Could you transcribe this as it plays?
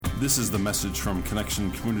This is the message from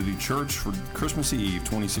Connection Community Church for Christmas Eve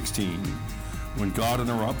 2016. When God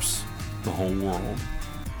interrupts the whole world.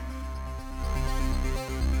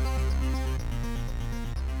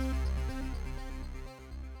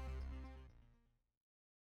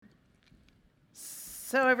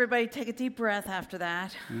 So everybody take a deep breath after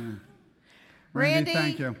that. Yeah. Randy,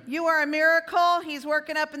 thank you. You are a miracle. He's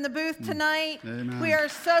working up in the booth tonight. Amen. We are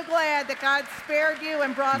so glad that God spared you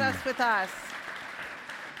and brought us with us.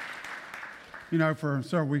 You know, for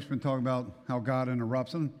several weeks we've been talking about how God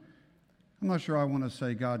interrupts, and I'm not sure I want to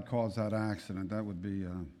say God caused that accident. That would be,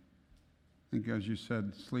 I think as you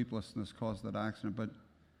said, sleeplessness caused that accident, but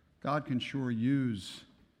God can sure use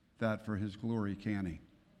that for His glory, can He?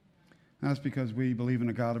 And that's because we believe in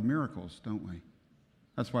a God of miracles, don't we?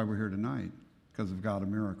 That's why we're here tonight, because of God of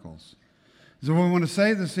miracles. So what we want to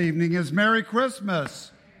say this evening is Merry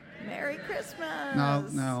Christmas. Merry Christmas.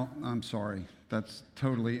 No, I'm sorry. That's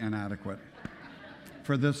totally inadequate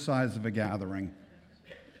for this size of a gathering.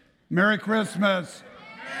 Merry Christmas.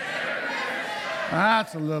 Merry Christmas.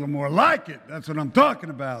 That's a little more like it. That's what I'm talking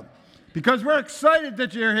about. Because we're excited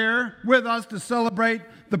that you're here with us to celebrate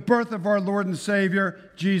the birth of our Lord and Savior,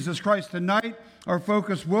 Jesus Christ. Tonight, our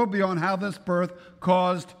focus will be on how this birth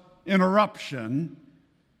caused interruption.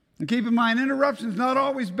 And keep in mind, interruption is not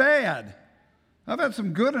always bad. I've had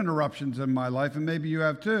some good interruptions in my life, and maybe you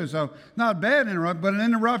have too. So not bad interruption, but an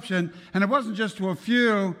interruption. And it wasn't just to a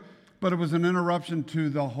few, but it was an interruption to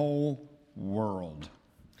the whole world.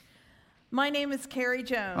 My name is Carrie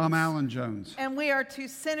Jones. I'm Alan Jones. And we are two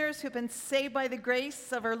sinners who've been saved by the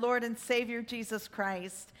grace of our Lord and Savior, Jesus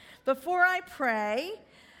Christ. Before I pray,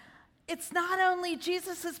 it's not only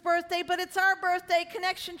Jesus' birthday, but it's our birthday,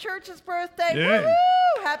 Connection Church's birthday. Yeah.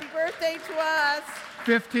 Woo! Happy birthday to us.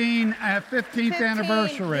 15th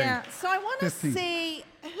anniversary. Yeah. So I want to see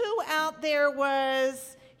who out there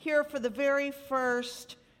was here for the very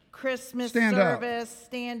first Christmas service.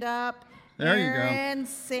 Stand up. There Aaron, you go.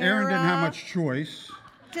 Sarah. Aaron didn't have much choice.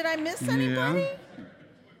 Did I miss anybody? Yeah.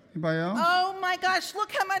 Anybody else? Oh my gosh,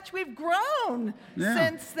 look how much we've grown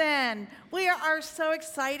since then. We are so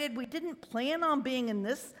excited. We didn't plan on being in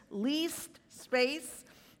this leased space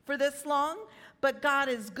for this long, but God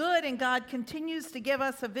is good and God continues to give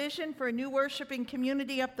us a vision for a new worshiping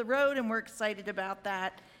community up the road, and we're excited about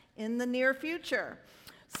that in the near future.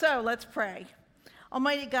 So let's pray.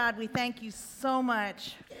 Almighty God, we thank you so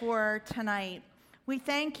much for tonight. We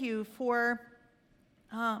thank you for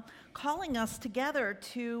calling us together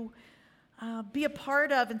to be a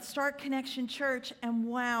part of and start Connection Church. And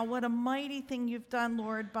wow, what a mighty thing you've done,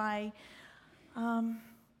 Lord, by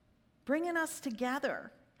bringing us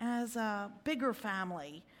together as a bigger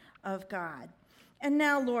family of God. And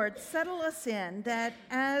now, Lord, settle us in that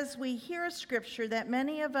as we hear a scripture that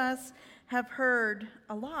many of us have heard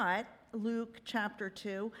a lot, Luke chapter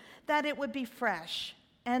 2, that it would be fresh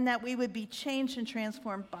and that we would be changed and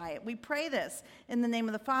transformed by it. We pray this in the name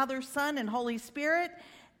of the Father, Son, and Holy Spirit.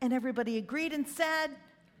 And everybody agreed and said,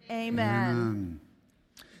 Amen.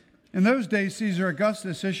 In those days, Caesar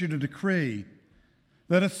Augustus issued a decree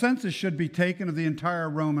that a census should be taken of the entire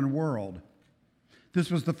Roman world.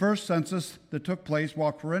 This was the first census that took place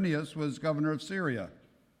while Quirinius was governor of Syria.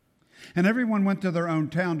 And everyone went to their own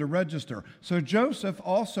town to register. So Joseph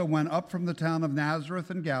also went up from the town of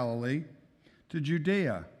Nazareth in Galilee to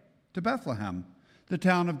Judea, to Bethlehem, the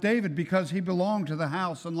town of David, because he belonged to the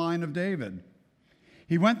house and line of David.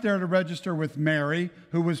 He went there to register with Mary,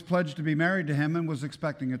 who was pledged to be married to him and was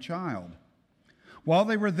expecting a child. While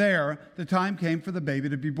they were there, the time came for the baby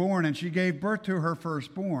to be born, and she gave birth to her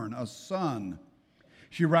firstborn, a son.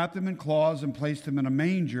 She wrapped him in cloths and placed him in a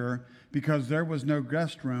manger because there was no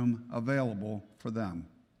guest room available for them.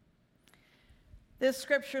 This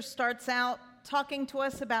scripture starts out talking to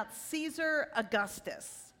us about Caesar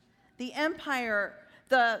Augustus, the emperor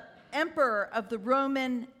of the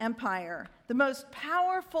Roman Empire, the most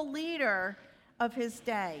powerful leader of his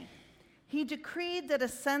day. He decreed that a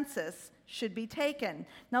census should be taken.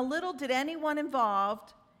 Now, little did anyone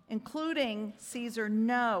involved, including Caesar,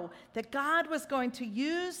 know that God was going to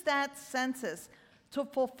use that census to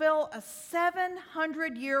fulfill a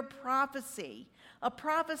 700-year prophecy, a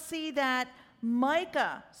prophecy that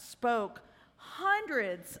Micah spoke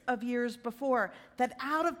hundreds of years before, that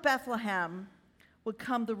out of Bethlehem would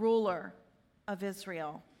come the ruler of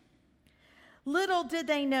Israel. Little did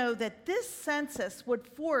they know that this census would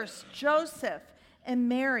force Joseph and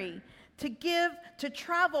Mary to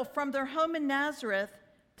travel from their home in Nazareth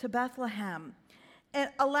to Bethlehem,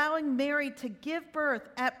 and allowing Mary to give birth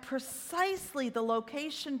at precisely the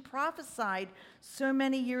location prophesied so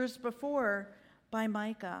many years before by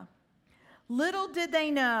Micah. Little did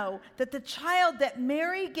they know that the child that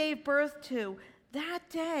Mary gave birth to that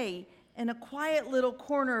day in a quiet little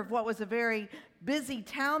corner of what was a very busy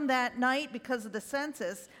town that night because of the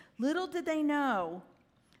census, little did they know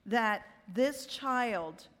that this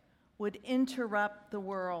child would interrupt the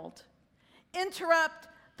world, interrupt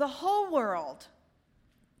the whole world.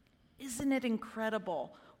 Isn't it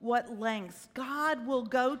incredible what lengths God will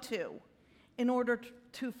go to in order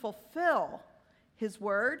to fulfill his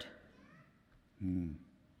word? And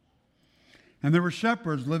there were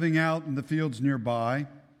shepherds living out in the fields nearby,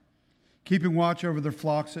 keeping watch over their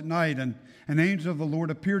flocks at night, and an angel of the Lord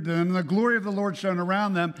appeared to them, and the glory of the Lord shone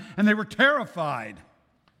around them, and they were terrified.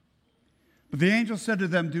 But the angel said to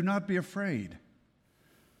them, "Do not be afraid.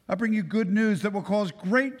 I bring you good news that will cause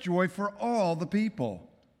great joy for all the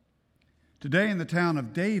people. Today in the town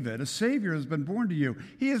of David, a Savior has been born to you.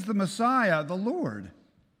 He is the Messiah, the Lord.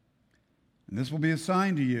 And this will be a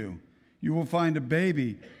sign to you. You will find a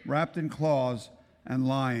baby wrapped in cloths and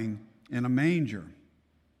lying in a manger."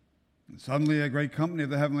 And suddenly a great company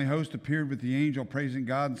of the heavenly host appeared with the angel, praising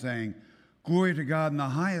God and saying, "Glory to God in the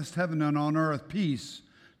highest heaven, and on earth peace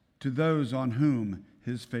to those on whom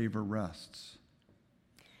his favor rests."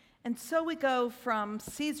 And so we go from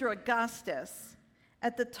Caesar Augustus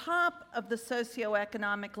at the top of the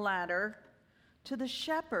socioeconomic ladder to the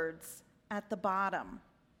shepherds at the bottom.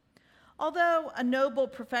 Although a noble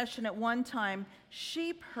profession at one time,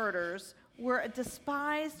 sheep herders were a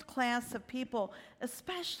despised class of people,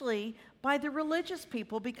 especially by the religious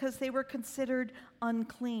people, because they were considered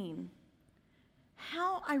unclean.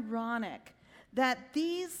 How ironic that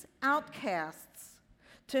these outcasts,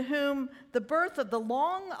 to whom the birth of the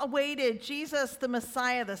long-awaited Jesus, the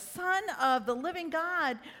Messiah, the Son of the living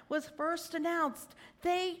God, was first announced,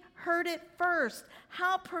 they heard it first.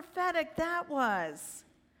 How prophetic that was.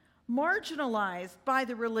 Marginalized by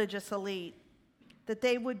the religious elite, that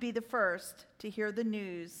they would be the first to hear the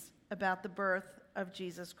news about the birth of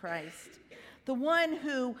Jesus Christ. The one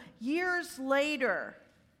who years later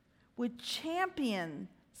would champion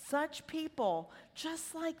such people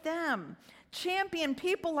just like them, champion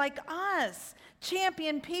people like us,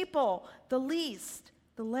 champion people, the least,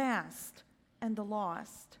 the last, and the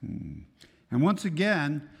lost. And once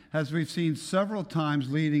again, as we've seen several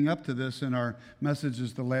times leading up to this in our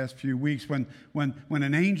messages the last few weeks, when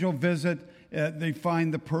an angel visits, they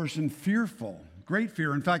find the person fearful, great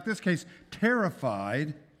fear. In fact, in this case,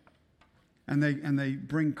 terrified, and they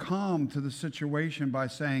bring calm to the situation by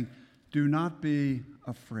saying, "Do not be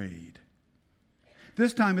afraid."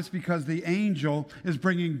 This time it's because the angel is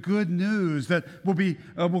bringing good news that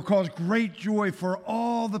will cause great joy for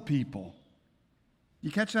all the people.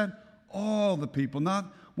 You catch that? All the people,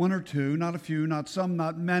 not one or two, not a few, not some,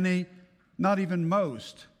 not many, not even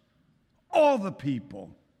most. All the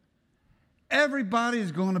people. Everybody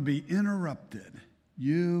is going to be interrupted.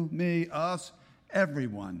 You, me, us,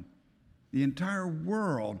 everyone. The entire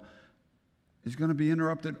world is going to be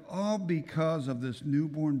interrupted, all because of this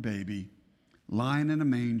newborn baby lying in a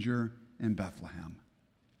manger in Bethlehem.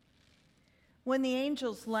 When the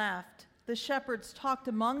angels left, the shepherds talked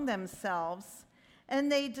among themselves, and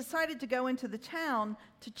they decided to go into the town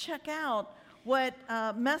to check out what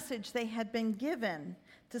message they had been given,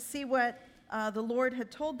 to see what the Lord had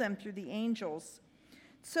told them through the angels.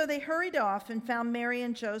 So they hurried off and found Mary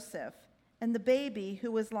and Joseph and the baby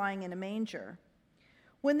who was lying in a manger.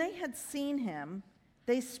 When they had seen him,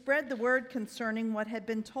 they spread the word concerning what had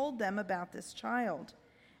been told them about this child.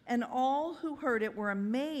 And all who heard it were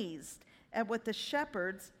amazed at what the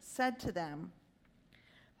shepherds said to them.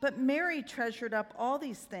 But Mary treasured up all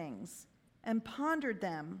these things and pondered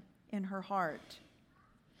them in her heart.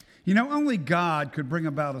 You know, only God could bring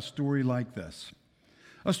about a story like this.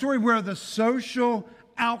 A story where the social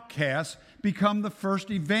outcasts become the first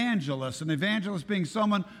evangelists. An evangelist being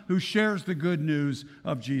someone who shares the good news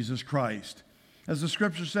of Jesus Christ. As the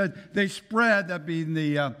scripture said, they spread, that being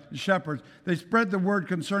the shepherds, they spread the word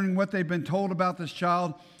concerning what they'd been told about this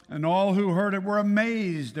child, and all who heard it were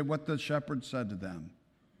amazed at what the shepherds said to them.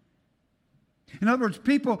 In other words,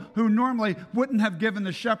 people who normally wouldn't have given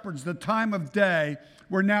the shepherds the time of day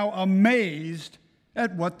were now amazed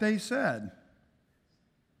at what they said.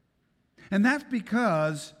 And that's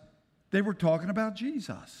because they were talking about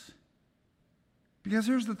Jesus. Because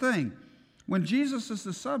here's the thing, when Jesus is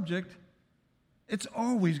the subject, it's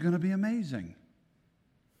always going to be amazing.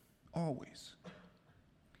 Always.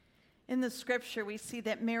 In the scripture, we see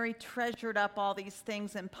that Mary treasured up all these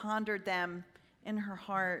things and pondered them in her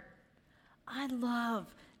heart. I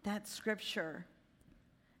love that scripture,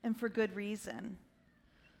 and for good reason.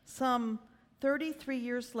 Some 33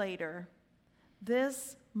 years later,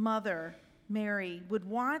 this mother Mary, would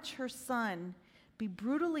watch her son be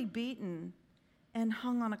brutally beaten and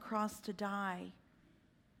hung on a cross to die.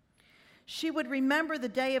 She would remember the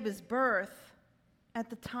day of his birth at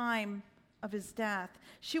the time of his death.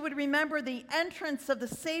 She would remember the entrance of the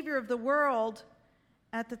Savior of the world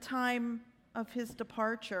at the time of his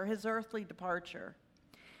departure, his earthly departure,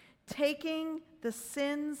 taking the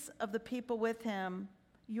sins of the people with him,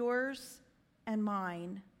 yours and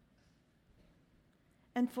mine,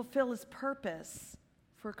 and fulfill his purpose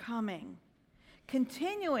for coming,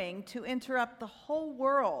 continuing to interrupt the whole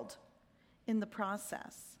world in the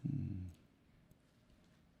process.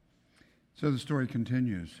 So the story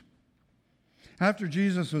continues. After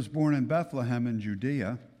Jesus was born in Bethlehem in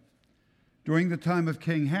Judea, during the time of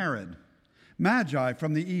King Herod, Magi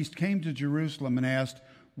from the east came to Jerusalem and asked,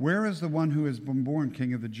 "Where is the one who has been born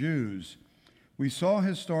King of the Jews? We saw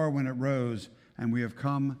his star when it rose, and we have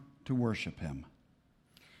come to worship him."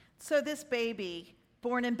 So this baby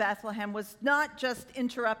born in Bethlehem was not just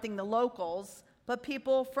interrupting the locals, but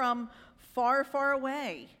people from far, far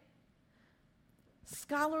away.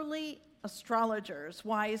 Scholarly astrologers,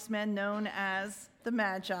 wise men known as the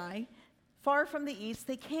Magi, far from the east,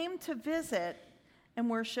 they came to visit and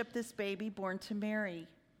worship this baby born to Mary.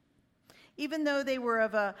 Even though they were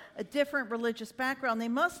of a different religious background, they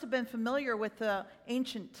must have been familiar with the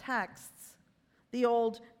ancient texts, the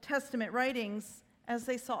Old Testament writings, as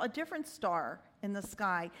they saw a different star in the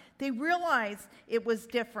sky. They realized it was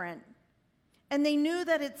different, and they knew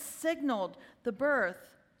that it signaled the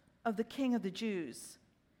birth of the King of the Jews.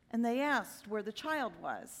 And they asked where the child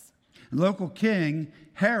was. Local king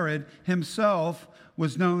Herod himself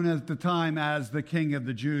was known at the time as the King of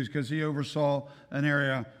the Jews because he oversaw an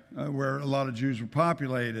area where a lot of Jews were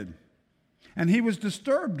populated. And he was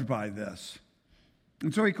disturbed by this.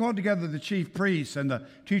 And so he called together the chief priests and the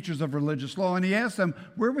teachers of religious law, and he asked them,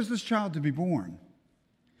 where was this child to be born?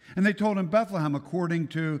 And they told him Bethlehem, according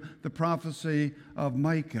to the prophecy of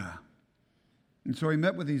Micah. And so he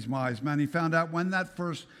met with these wise men. He found out when that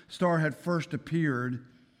first star had first appeared,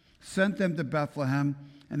 sent them to Bethlehem,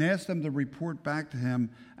 and asked them to report back to him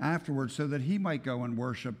afterwards so that he might go and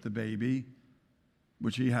worship the baby,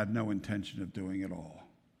 which he had no intention of doing at all.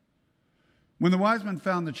 When the wise men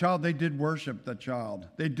found the child, they did worship the child.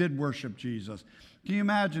 They did worship Jesus. Can you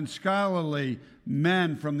imagine scholarly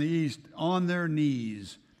men from the east on their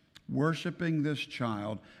knees worshiping this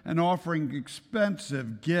child and offering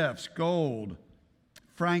expensive gifts, gold,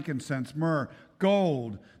 frankincense, myrrh,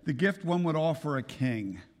 gold, the gift one would offer a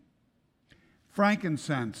king.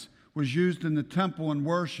 Frankincense was used in the temple in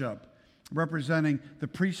worship, representing the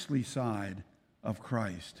priestly side of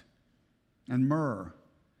Christ. And myrrh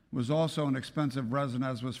was also an expensive resin,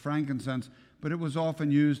 as was frankincense, but it was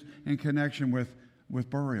often used in connection with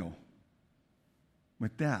burial,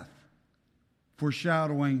 with death,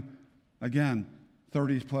 foreshadowing, again,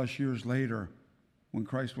 30 plus years later, when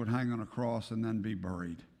Christ would hang on a cross and then be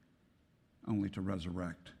buried, only to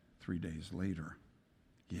resurrect 3 days later.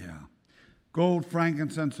 Yeah. Gold,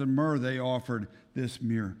 frankincense, and myrrh they offered this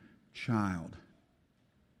mere child.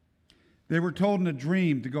 They were told in a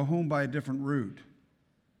dream to go home by a different route,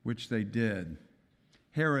 which they did.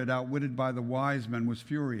 Herod, outwitted by the wise men, was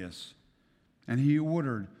furious, and he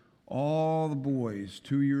ordered all the boys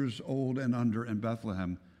 2 years old and under in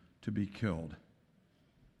Bethlehem to be killed.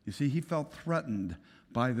 You see, he felt threatened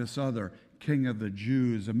by this other King of the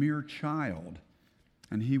Jews, a mere child,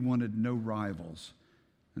 and he wanted no rivals.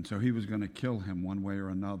 And so he was going to kill him one way or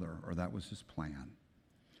another, or that was his plan.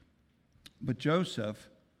 But Joseph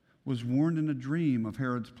was warned in a dream of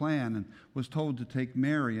Herod's plan and was told to take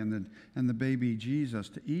Mary and the baby Jesus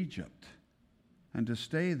to Egypt and to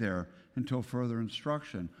stay there until further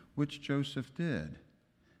instruction, which Joseph did.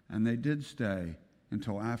 And they did stay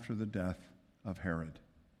until after the death of Herod.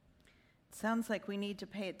 Sounds like we need to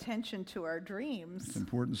pay attention to our dreams. It's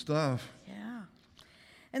important stuff. Yeah.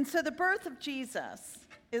 And so the birth of Jesus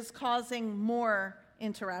is causing more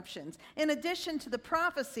interruptions. In addition to the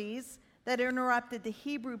prophecies that interrupted the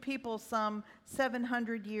Hebrew people some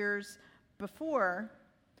 700 years before,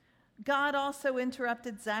 God also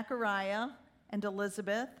interrupted Zechariah and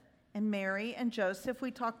Elizabeth and Mary and Joseph.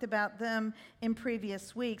 We talked about them in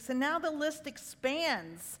previous weeks. And now the list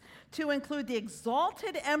expands to include the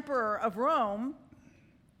exalted emperor of Rome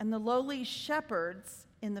and the lowly shepherds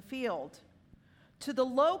in the field, to the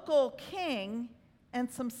local king and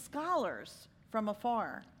some scholars from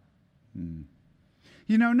afar.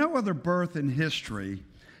 You know, no other birth in history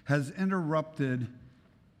has interrupted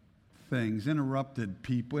things, interrupted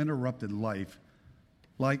people, interrupted life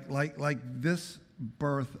like this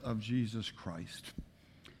birth of Jesus Christ.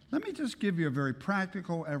 Let me just give you a very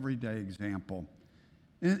practical, everyday example.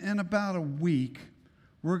 In about a week,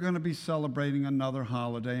 we're going to be celebrating another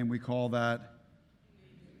holiday, and we call that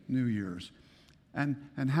New Year's. And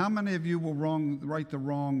how many of you will write the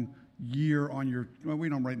wrong year on your, well, we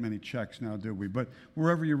don't write many checks now, do we? But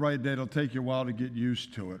wherever you write that, it'll take you a while to get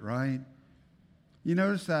used to it, right? You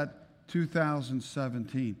notice that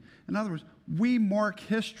 2017. In other words, we mark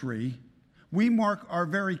history, we mark our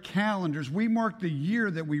very calendars, we mark the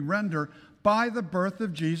year that we render by the birth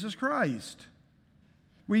of Jesus Christ.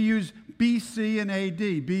 We use BC and AD.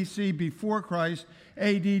 BC, before Christ.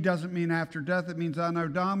 AD doesn't mean after death. It means Anno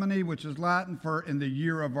Domini, which is Latin for in the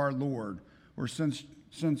year of our Lord, or since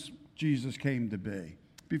Jesus came to be.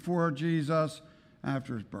 Before Jesus,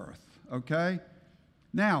 after his birth. Okay?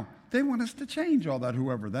 Now, they want us to change all that,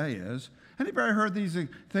 whoever they is. Anybody heard these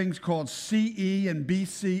things called CE and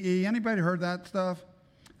BCE? Anybody heard that stuff?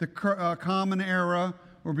 The Common Era,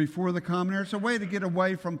 or before the Common Era. It's a way to get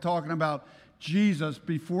away from talking about Jesus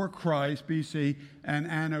before Christ, BC, and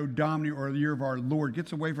Anno Domini, or the year of our Lord.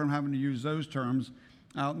 Gets away from having to use those terms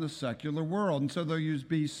out in the secular world. And so they'll use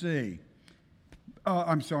BC.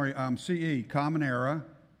 CE, Common Era,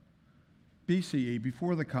 BCE,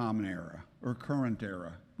 before the Common Era, or Current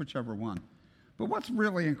Era, whichever one. But what's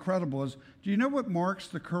really incredible is, do you know what marks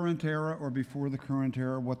the Current Era or before the Current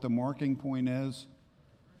Era, what the marking point is?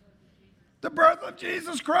 The birth of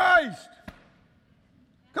Jesus Christ.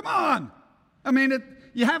 Come on. I mean,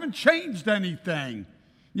 you haven't changed anything.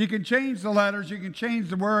 You can change the letters, you can change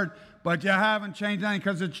the word, but you haven't changed anything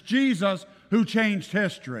because it's Jesus who changed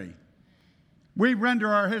history. We render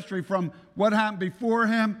our history from what happened before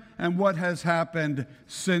him and what has happened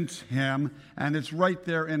since him, and it's right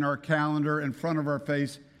there in our calendar, in front of our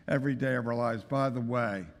face, every day of our lives. By the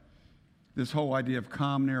way, this whole idea of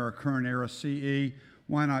Common Era, Current Era, CE,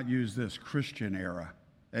 why not use this Christian era?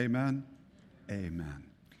 Amen? Amen.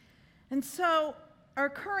 And so our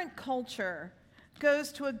current culture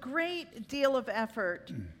goes to a great deal of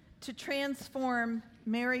effort to transform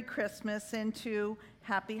Merry Christmas into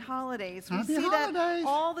Happy Holidays. We see that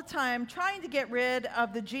all the time, trying to get rid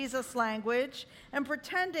of the Jesus language and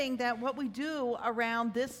pretending that what we do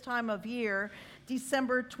around this time of year,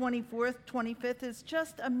 December 24th, 25th, is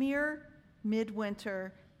just a mere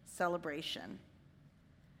midwinter celebration.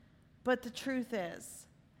 But the truth is,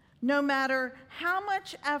 no matter how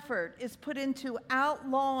much effort is put into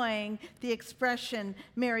outlawing the expression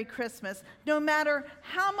Merry Christmas, no matter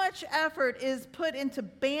how much effort is put into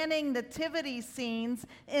banning nativity scenes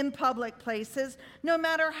in public places, no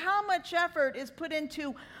matter how much effort is put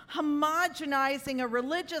into homogenizing a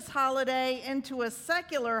religious holiday into a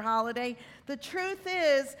secular holiday, the truth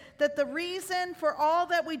is that the reason for all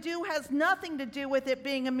that we do has nothing to do with it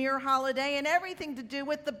being a mere holiday and everything to do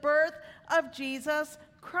with the birth of Jesus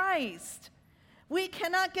Christ. We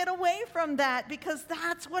cannot get away from that because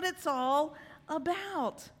that's what it's all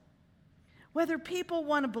about. Whether people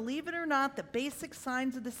want to believe it or not, the basic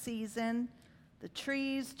signs of the season, the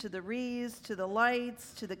trees to the wreaths to the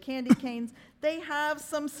lights to the candy canes, they have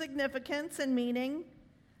some significance and meaning,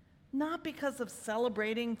 not because of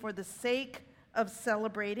celebrating for the sake of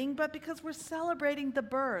celebrating, but because we're celebrating the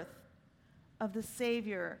birth of the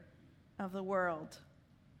Savior of the world,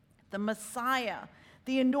 the Messiah,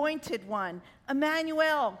 the Anointed One,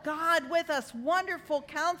 Emmanuel, God with us, Wonderful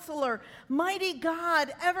Counselor, Mighty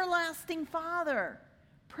God, Everlasting Father,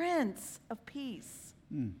 Prince of Peace.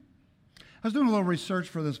 I was doing a little research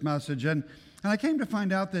for this message, and I came to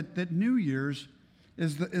find out that New Year's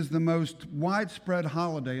is the most widespread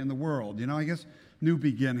holiday in the world. You know, I guess new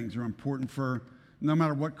beginnings are important for no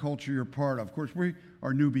matter what culture you're part of. Of course, we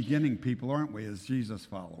are new beginning people, aren't we, as Jesus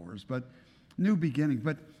followers? But new beginning.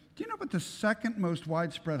 But do you know what the second most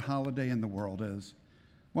widespread holiday in the world is?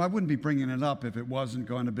 Well, I wouldn't be bringing it up if it wasn't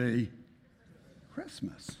going to be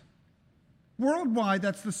Christmas. Worldwide,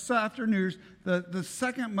 that's after New Year's, the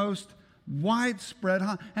second most widespread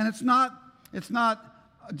holiday. And it's not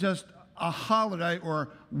just a holiday or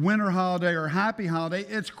winter holiday or happy holiday.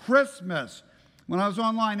 It's Christmas. When I was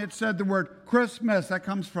online, it said the word Christmas. That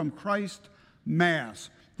comes from Christ Mass.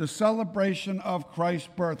 The celebration of Christ's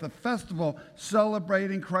birth. A festival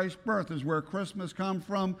celebrating Christ's birth is where Christmas comes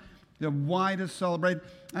from, the widest celebrated.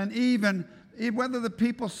 And even whether the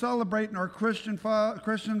people celebrating are Christians,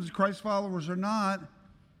 Christ followers or not,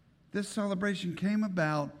 this celebration came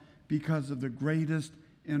about because of the greatest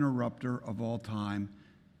interrupter of all time,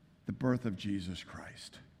 the birth of Jesus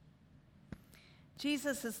Christ.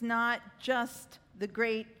 Jesus is not just the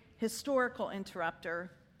great historical interrupter.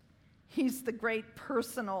 He's the great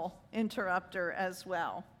personal interrupter as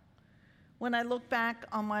well. When I look back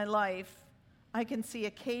on my life, I can see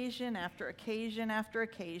occasion after occasion after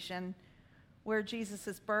occasion where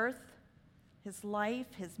Jesus' birth, his life,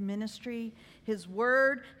 his ministry, his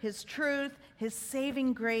word, his truth, his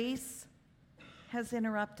saving grace has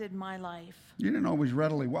interrupted my life. You didn't always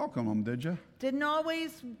readily welcome them, did you? Didn't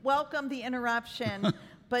always welcome the interruption,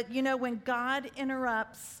 but you know, when God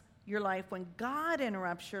interrupts your life, when God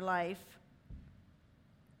interrupts your life,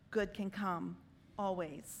 good can come.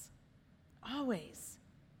 Always. Always.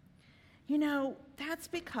 You know, that's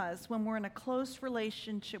because when we're in a close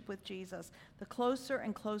relationship with Jesus, the closer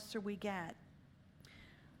and closer we get,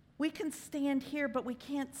 we can stand here, but we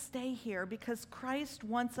can't stay here because Christ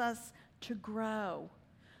wants us to grow,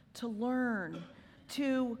 to learn,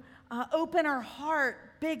 to open our heart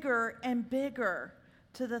bigger and bigger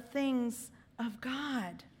to the things of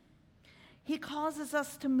God. He causes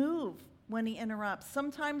us to move when he interrupts.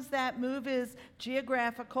 Sometimes that move is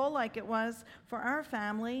geographical, like it was for our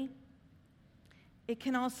family. It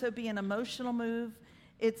can also be an emotional move.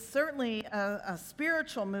 It's certainly a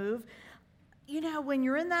spiritual move. You know, when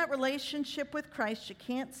you're in that relationship with Christ, you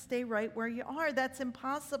can't stay right where you are. That's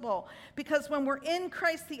impossible. Because when we're in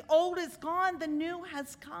Christ, the old is gone, the new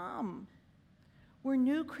has come. We're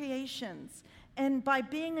new creations. And by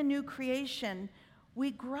being a new creation,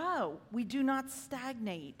 we grow. We do not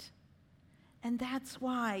stagnate. And that's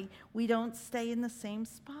why we don't stay in the same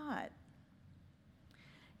spot.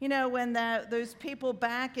 You know, when those people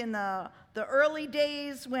back in the early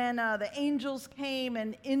days when the angels came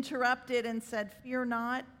and interrupted and said, "Fear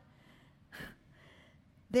not,"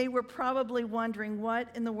 they were probably wondering what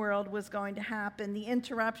in the world was going to happen, the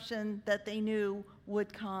interruption that they knew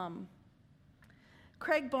would come.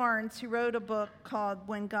 Craig Barnes, who wrote a book called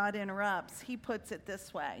When God Interrupts, he puts it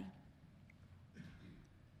this way.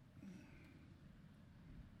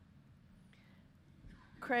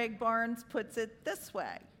 Craig Barnes puts it this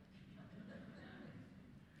way.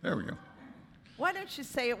 There we go. Why don't you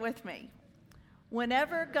say it with me?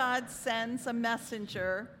 Whenever God sends a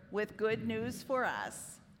messenger with good news for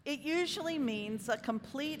us, it usually means a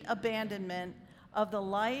complete abandonment of the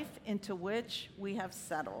life into which we have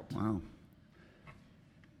settled. Wow.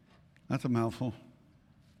 That's a mouthful.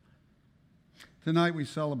 Tonight we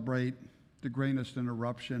celebrate the greatest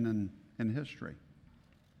interruption in history.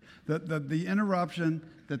 The interruption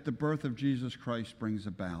that the birth of Jesus Christ brings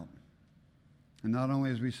about. And not only,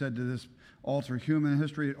 as we said, does this alter human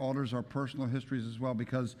history, it alters our personal histories as well,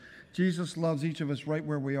 because Jesus loves each of us right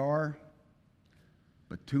where we are,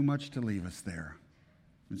 but too much to leave us there.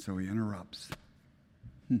 And so he interrupts.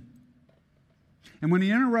 And when he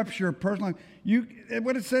interrupts your personal life,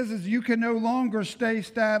 what it says is you can no longer stay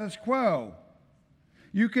status quo.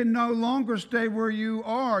 You can no longer stay where you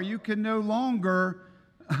are. You can no longer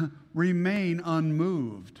remain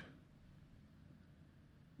unmoved.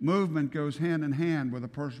 Movement goes hand in hand with a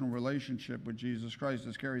personal relationship with Jesus Christ.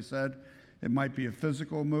 As Carrie said, it might be a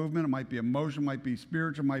physical movement, it might be emotional, it might be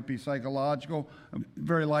spiritual, it might be psychological.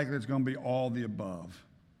 Very likely it's going to be all the above.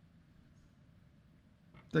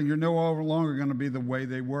 Then you're no longer going to be the way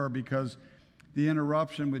they were, because the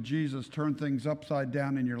interruption with Jesus turned things upside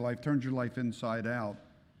down in your life, turns your life inside out.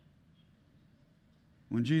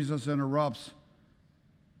 When Jesus interrupts,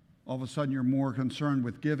 all of a sudden you're more concerned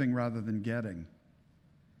with giving rather than getting.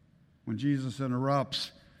 When Jesus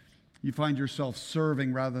interrupts, you find yourself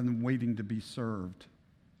serving rather than waiting to be served.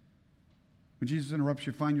 When Jesus interrupts,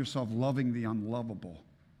 you find yourself loving the unlovable.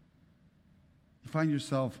 You find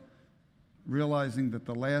yourself realizing that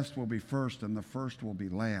the last will be first and the first will be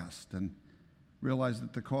last, and realize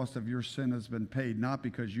that the cost of your sin has been paid, not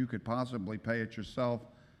because you could possibly pay it yourself,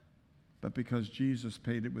 but because Jesus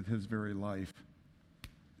paid it with his very life,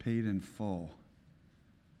 paid in full.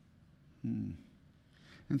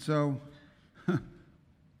 And so,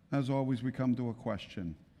 as always, we come to a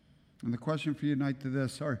question. And the question for you tonight to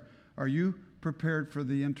this, are you prepared for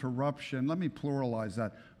the interruption? Let me pluralize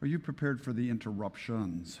that. Are you prepared for the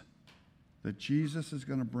interruptions that Jesus is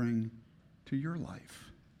going to bring to your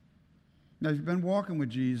life? Now, if you've been walking with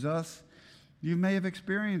Jesus, you may have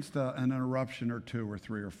experienced an interruption or two or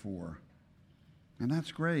three or four. And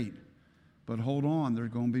that's great. But hold on, there's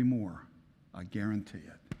going to be more. I guarantee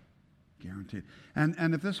it. Guaranteed.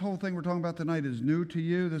 And if this whole thing we're talking about tonight is new to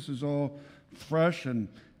you, this is all fresh and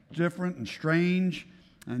different and strange,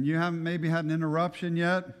 and you haven't maybe had an interruption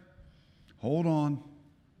yet, hold on.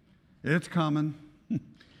 It's coming.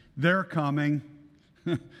 They're coming.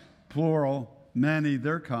 Plural, many,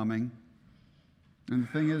 they're coming. And the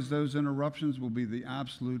thing is, those interruptions will be the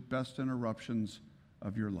absolute best interruptions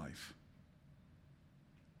of your life.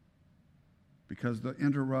 Because the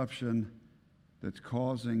interruption that's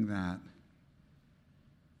causing that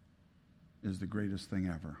is the greatest thing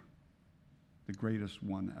ever, the greatest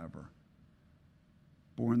one ever.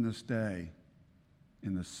 Born this day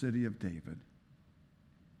in the city of David,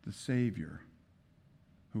 the Savior,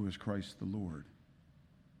 who is Christ the Lord.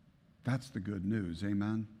 That's the good news.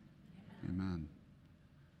 Amen? Amen.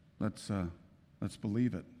 Let's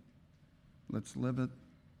believe it. Let's live it.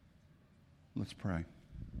 Let's pray.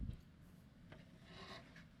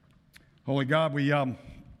 Holy God, we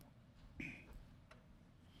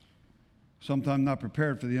sometimes not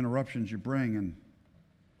prepared for the interruptions you bring,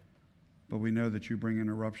 but we know that you bring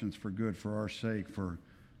interruptions for good, for our sake, for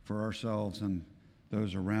ourselves and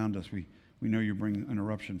those around us. We know you bring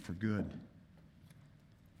interruption for good,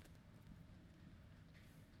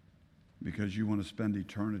 because you want to spend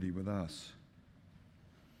eternity with us.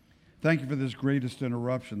 Thank you for this greatest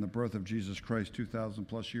interruption, the birth of Jesus Christ 2,000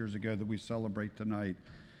 plus years ago that we celebrate tonight.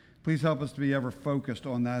 Please help us to be ever focused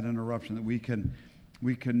on that interruption, that we can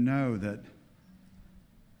know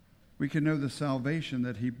the salvation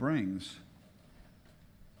that he brings,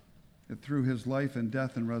 that through his life and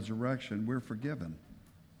death and resurrection we're forgiven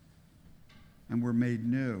and we're made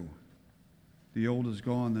new. The old is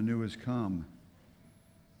gone, the new has come,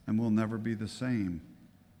 and we'll never be the same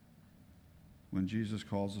when Jesus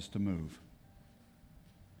calls us to move.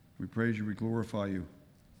 We praise you, we glorify you,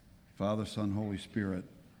 Father, Son, Holy Spirit.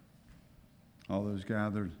 All those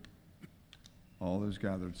gathered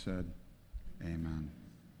said, Amen.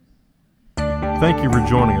 Thank you for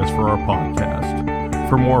joining us for our podcast.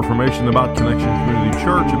 For more information about Connection Community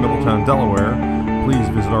Church in Middletown, Delaware, please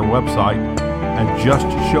visit our website at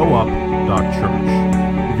justshowup.church.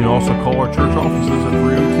 You can also call our church offices at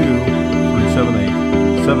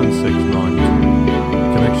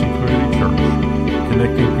 302-378-7692. Connection Community